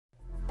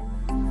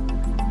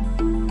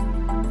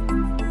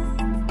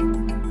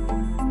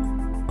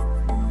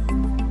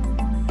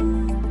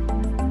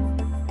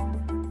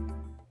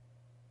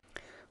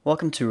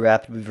Welcome to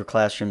RapidWeaver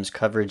Classroom's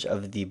coverage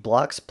of the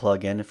Blocks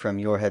plugin from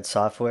YourHead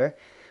Software.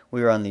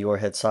 We are on the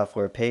YourHead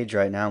Software page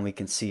right now, and we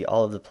can see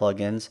all of the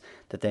plugins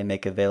that they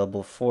make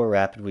available for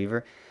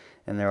RapidWeaver.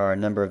 And there are a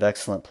number of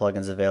excellent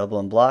plugins available,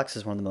 and Blocks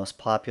is one of the most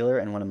popular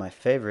and one of my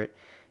favorite.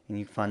 And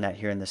you can find that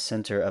here in the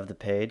center of the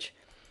page.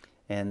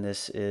 And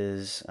this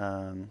is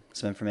some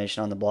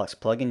information on the Blocks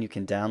plugin. You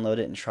can download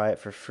it and try it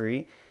for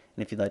free.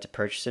 And if you'd like to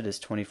purchase it, it's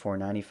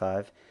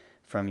 $24.95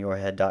 from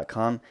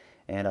YourHead.com.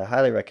 And I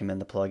highly recommend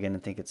the plugin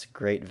and think it's a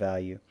great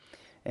value.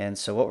 And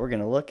so what we're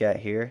going to look at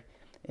here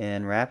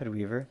in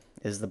RapidWeaver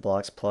is the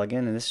Blocks plugin,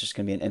 and this is just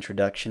going to be an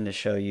introduction to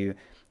show you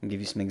and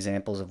give you some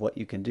examples of what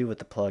you can do with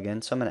the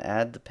plugin. So I'm going to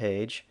add the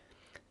page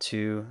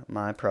to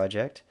my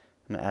project.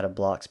 I'm going to add a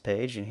Blocks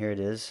page, and here it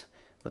is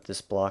with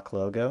this block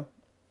logo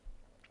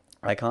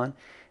icon,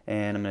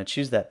 and I'm going to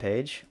choose that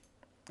page,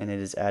 and it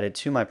is added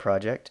to my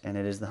project, and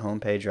it is the home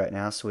page right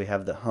now. So we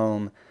have the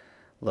home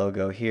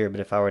logo here,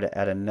 but if I were to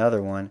add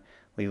another one,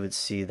 we would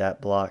see that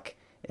block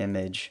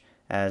image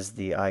as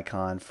the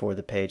icon for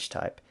the page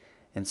type.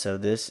 And so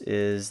this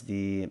is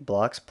the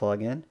Blocks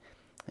plugin,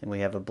 and we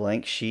have a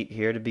blank sheet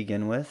here to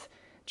begin with,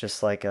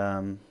 just like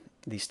the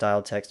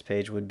style text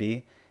page would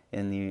be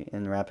in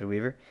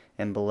RapidWeaver.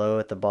 And below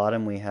at the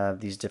bottom we have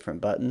these different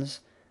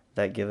buttons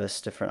that give us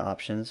different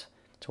options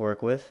to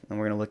work with, and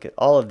we're going to look at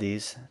all of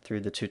these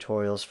through the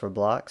tutorials for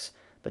Blocks.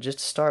 But just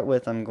to start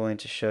with, I'm going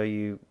to show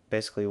you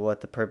basically what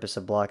the purpose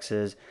of Blocks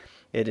is.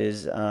 It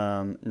is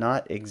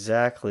not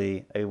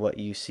exactly a what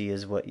you see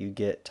is what you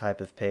get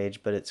type of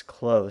page, but it's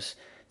close.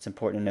 It's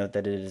important to note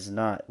that it is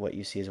not what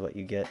you see is what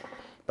you get,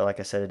 but like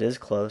I said, it is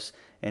close,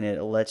 and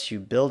it lets you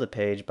build a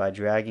page by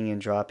dragging and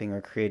dropping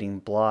or creating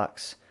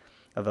blocks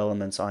of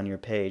elements on your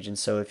page. And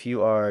so if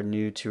you are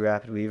new to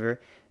RapidWeaver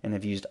and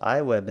have used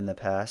iWeb in the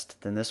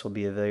past, then this will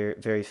be a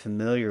very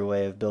familiar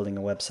way of building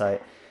a website,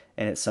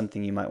 and it's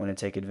something you might want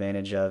to take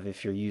advantage of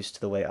if you're used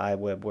to the way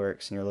iWeb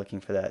works and you're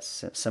looking for that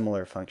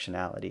similar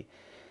functionality.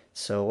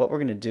 So what we're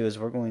going to do is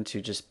we're going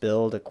to just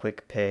build a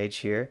quick page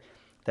here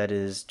that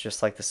is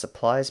just like the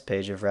supplies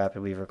page of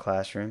RapidWeaver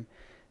Classroom.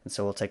 And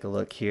so we'll take a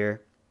look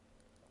here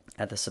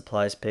at the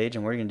supplies page,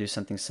 and we're going to do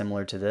something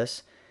similar to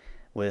this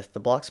with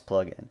the Blocks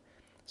plugin.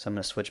 So I'm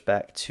going to switch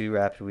back to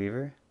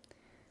RapidWeaver,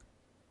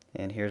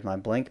 and here's my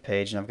blank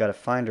page, and I've got a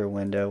Finder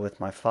window with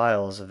my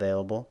files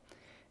available.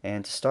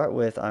 And to start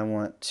with, I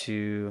want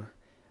to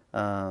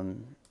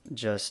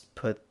just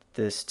put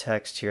this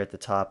text here at the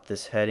top,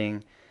 this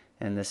heading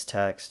and this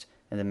text,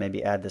 and then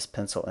maybe add this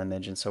pencil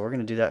image. And so we're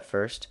going to do that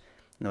first.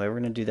 And the way we're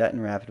going to do that in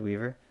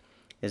RapidWeaver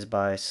is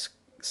by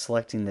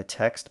selecting the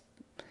text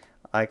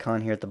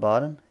icon here at the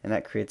bottom, and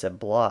that creates a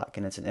block,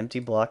 and it's an empty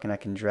block, and I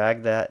can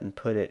drag that and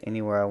put it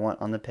anywhere I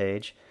want on the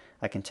page.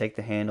 I can take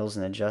the handles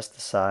and adjust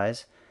the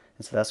size,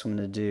 and so that's what I'm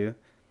going to do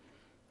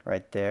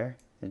right there,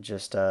 and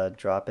just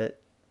drop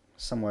it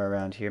somewhere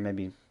around here,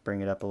 maybe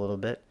bring it up a little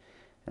bit.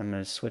 I'm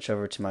going to switch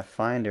over to my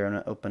Finder. I'm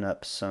going to open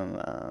up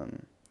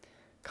some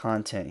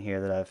content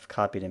here that I've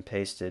copied and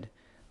pasted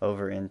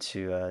over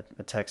into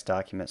a text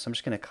document. So I'm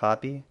just going to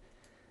copy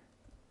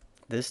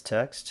this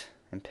text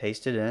and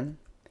paste it in,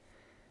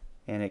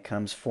 and it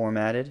comes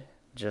formatted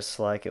just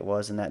like it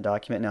was in that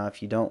document. Now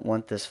if you don't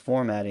want this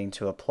formatting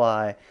to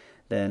apply,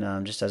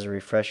 then just as a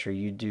refresher,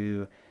 you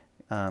do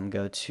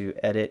go to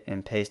edit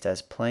and paste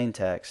as plain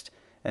text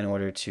in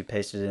order to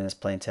paste it in as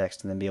plain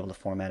text and then be able to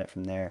format it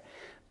from there.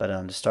 But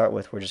to start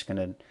with, we're just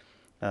going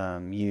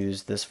to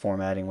use this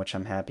formatting, which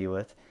I'm happy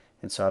with.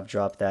 And so I've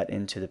dropped that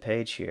into the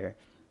page here.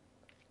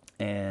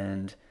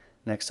 And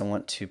next I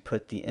want to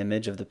put the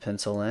image of the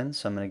pencil in.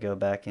 So I'm going to go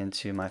back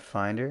into my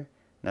Finder,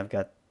 and I've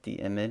got the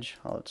image.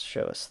 I'll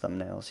show us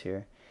thumbnails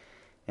here.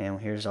 And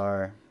here's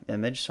our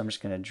image. So I'm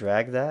just going to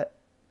drag that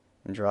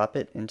and drop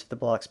it into the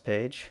Blocks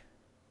page.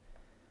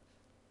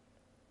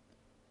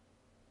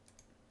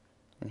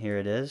 And here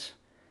it is.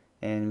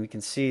 And we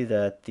can see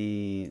that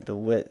the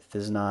width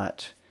is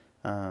not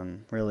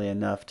really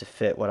enough to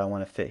fit what I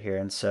want to fit here.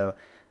 And so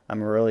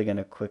I'm really going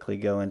to quickly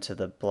go into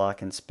the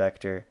block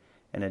inspector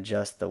and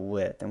adjust the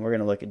width. And we're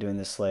going to look at doing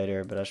this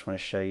later, but I just want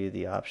to show you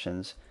the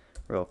options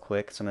real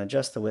quick. So I'm going to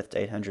adjust the width to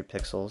 800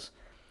 pixels.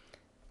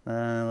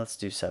 Let's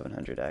do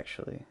 700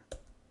 actually.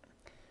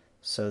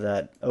 So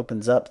that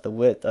opens up the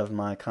width of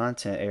my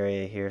content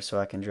area here, so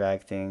I can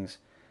drag things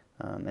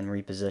and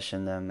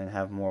reposition them and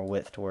have more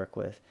width to work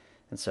with.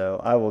 And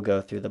so I will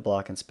go through the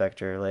block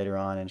inspector later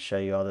on and show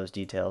you all those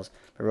details.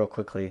 But real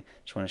quickly,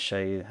 just want to show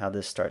you how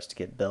this starts to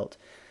get built.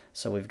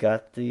 So we've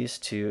got these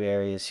two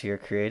areas here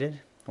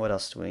created. What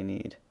else do we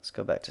need? Let's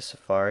go back to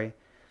Safari.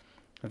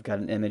 I've got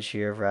an image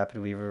here of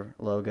RapidWeaver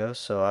logo,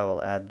 so I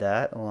will add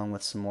that along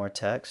with some more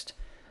text.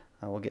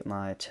 I will get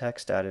my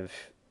text out of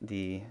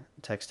the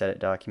text edit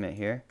document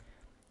here,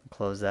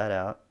 close that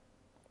out,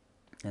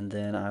 and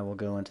then I will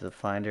go into the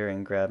Finder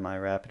and grab my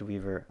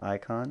RapidWeaver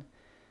icon,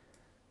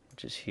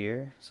 which is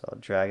here. So I'll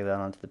drag that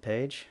onto the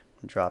page,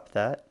 drop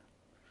that.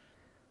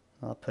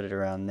 I'll put it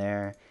around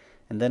there,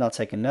 and then I'll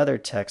take another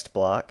text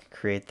block,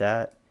 create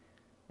that,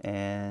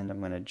 and I'm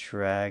going to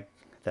drag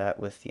that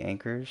with the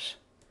anchors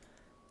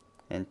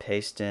and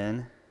paste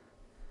in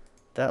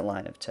that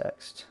line of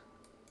text.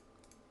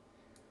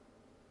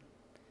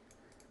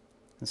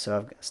 And so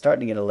I'm starting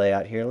to get a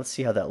layout here. Let's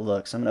see how that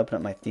looks. I'm going to open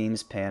up my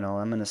themes panel.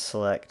 I'm going to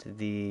select I'm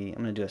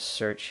going to do a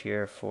search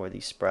here for the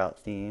Sprout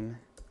theme.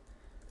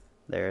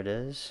 There it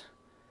is.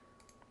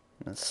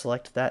 I'm going to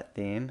select that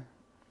theme,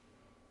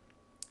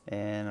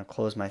 and I'll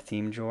close my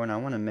theme drawer, and I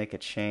want to make a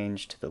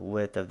change to the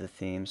width of the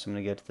theme. So I'm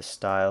going to go to the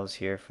styles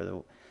here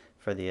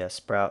for the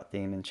Sprout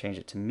theme and change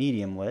it to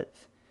medium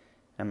width.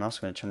 I'm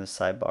also going to turn the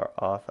sidebar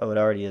off. Oh, it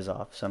already is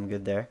off, so I'm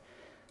good there.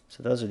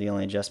 So those are the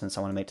only adjustments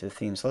I want to make to the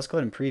theme. So let's go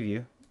ahead and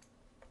preview.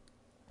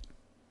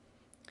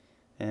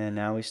 And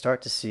now we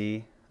start to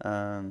see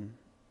the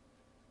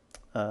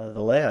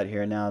layout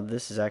here. Now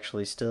this is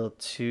actually still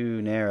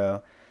too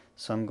narrow,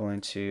 so I'm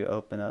going to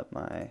open up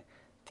my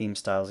theme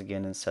styles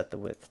again and set the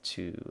width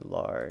to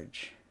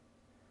large.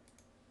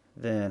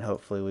 Then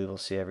hopefully we will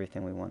see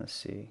everything we want to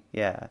see.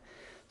 Yeah,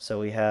 so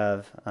we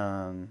have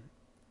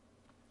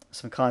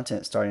some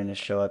content starting to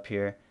show up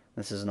here.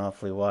 This is an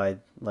awfully wide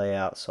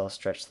layout, so I'll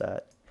stretch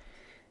that.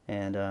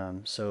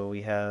 And so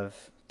we have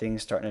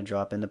things starting to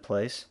drop into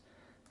place,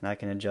 and I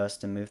can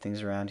adjust and move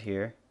things around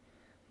here.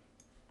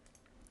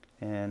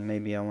 And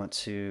maybe I want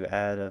to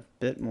add a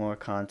bit more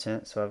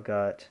content, so I've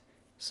got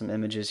some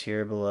images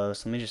here below.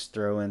 So let me just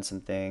throw in some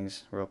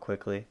things real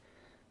quickly.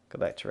 Go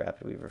back to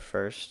RapidWeaver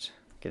first,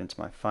 get into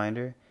my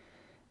Finder,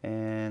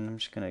 and I'm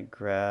just going to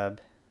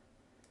grab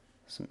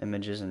some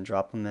images and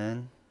drop them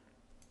in.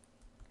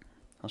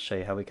 I'll show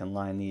you how we can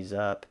line these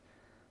up.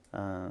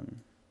 Let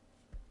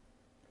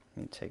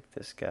me take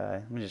this guy.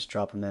 Let me just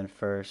drop them in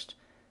first,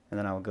 and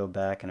then I'll go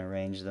back and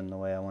arrange them the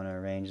way I want to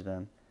arrange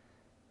them.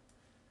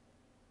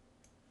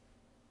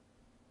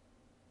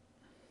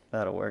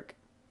 That'll work.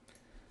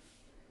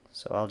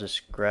 So I'll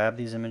just grab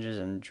these images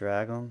and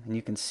drag them, and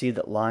you can see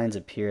that lines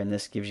appear, and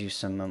this gives you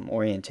some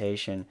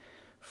orientation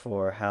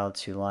for how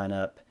to line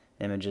up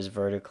images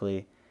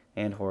vertically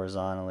and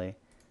horizontally.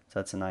 So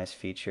that's a nice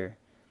feature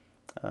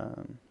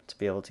to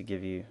be able to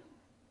give you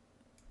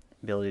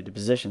ability to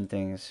position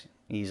things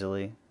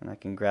easily. And I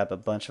can grab a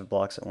bunch of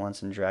blocks at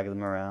once and drag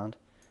them around.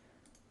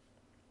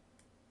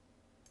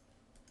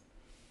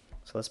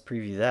 So let's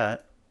preview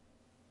that.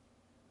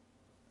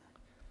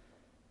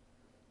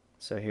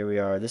 So here we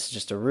are. This is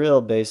just a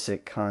real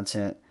basic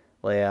content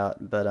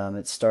layout, but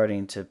it's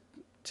starting to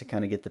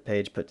kind of get the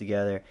page put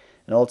together.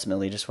 And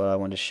ultimately, just what I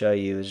wanted to show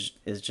you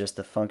is just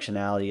the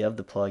functionality of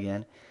the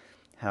plugin,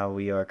 how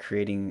we are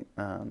creating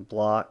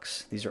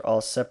blocks. These are all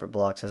separate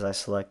blocks. As I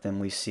select them,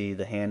 we see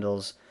the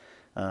handles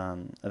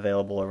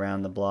available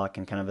around the block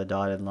in kind of a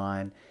dotted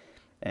line,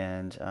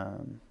 and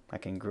I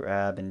can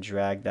grab and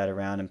drag that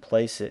around and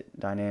place it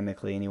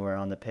dynamically anywhere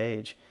on the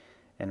page,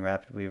 and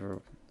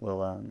RapidWeaver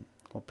will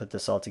we'll put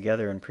this all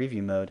together in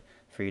preview mode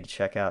for you to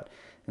check out.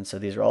 And so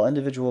these are all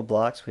individual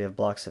blocks. We have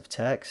blocks of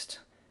text,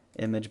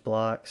 image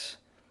blocks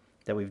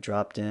that we've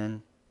dropped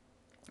in,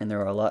 and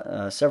there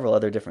are several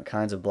other different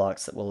kinds of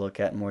blocks that we'll look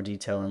at in more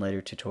detail in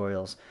later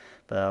tutorials.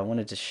 But I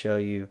wanted to show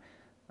you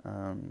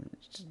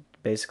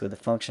basically the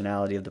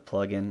functionality of the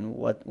plugin,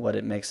 what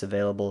it makes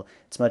available.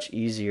 It's much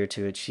easier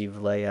to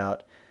achieve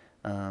layout,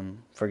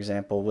 for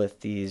example,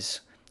 with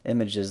these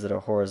images that are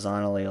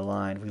horizontally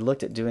aligned. We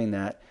looked at doing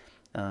that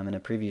in a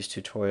previous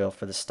tutorial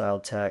for the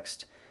styled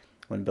text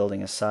when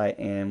building a site,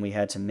 and we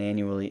had to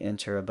manually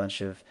enter a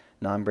bunch of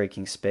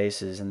non-breaking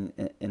spaces in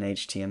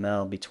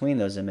HTML between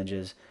those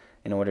images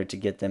in order to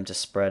get them to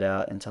spread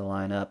out and to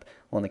line up.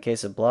 Well, in the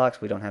case of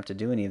blocks, we don't have to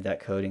do any of that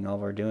coding. All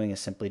we're doing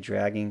is simply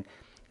dragging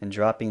and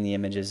dropping the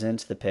images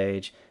into the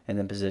page and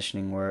then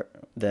positioning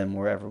them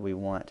wherever we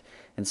want.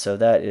 And so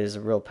that is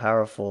a real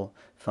powerful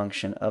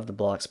function of the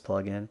Blocks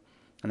plugin.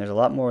 And there's a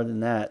lot more than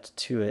that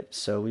to it,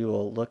 so we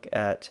will look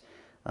at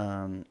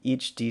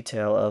each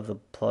detail of the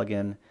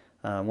plugin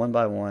one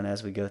by one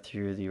as we go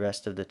through the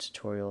rest of the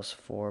tutorials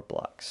for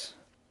Blocks.